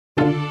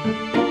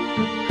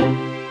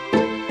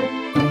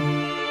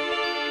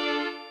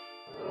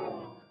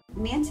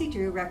Nancy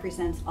Drew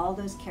represents all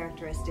those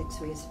characteristics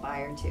we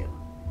aspire to.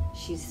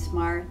 She's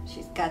smart,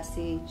 she's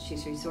gutsy,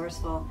 she's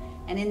resourceful,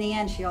 and in the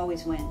end, she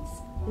always wins.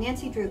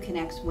 Nancy Drew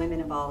connects women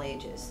of all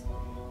ages.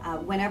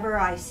 Whenever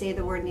I say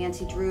the word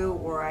Nancy Drew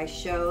or I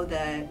show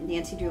the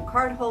Nancy Drew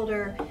card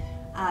holder,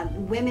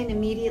 women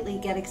immediately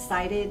get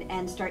excited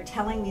and start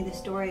telling me the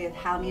story of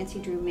how Nancy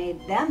Drew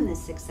made them the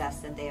success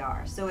that they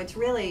are. So it's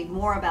really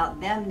more about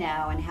them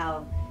now and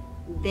how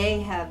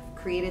they have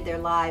created their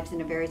lives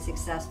in a very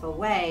successful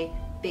way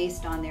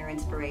based on their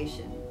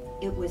inspiration.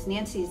 It was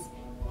Nancy's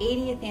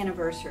 80th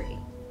anniversary,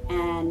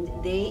 and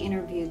they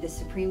interviewed the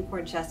Supreme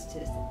Court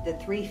justices, the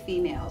 3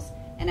 females,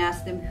 and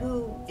asked them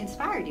who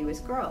inspired you as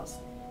girls.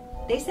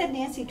 They said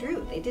Nancy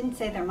Drew. They didn't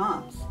say their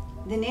moms.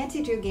 The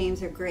Nancy Drew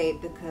games are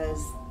great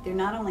because they're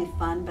not only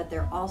fun, but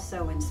they're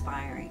also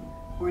inspiring.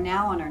 We're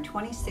now on our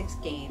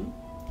 26th game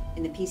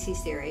in the PC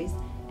series,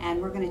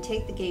 and we're going to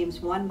take the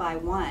games one by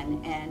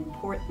one and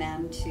port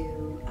them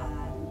to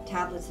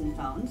tablets and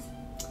phones.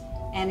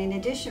 And in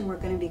addition, we're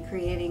going to be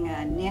creating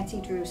a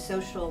Nancy Drew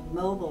social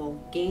mobile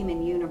game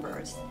and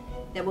universe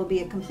that will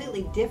be a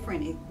completely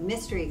different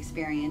mystery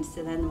experience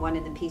than the one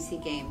in the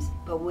PC games,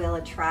 but will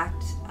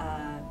attract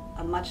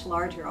a much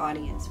larger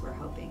audience, we're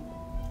hoping.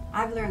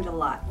 I've learned a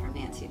lot from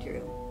Nancy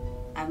Drew.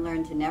 I've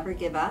learned to never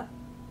give up,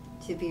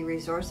 to be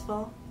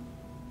resourceful,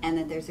 and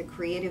that there's a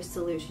creative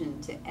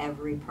solution to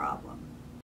every problem.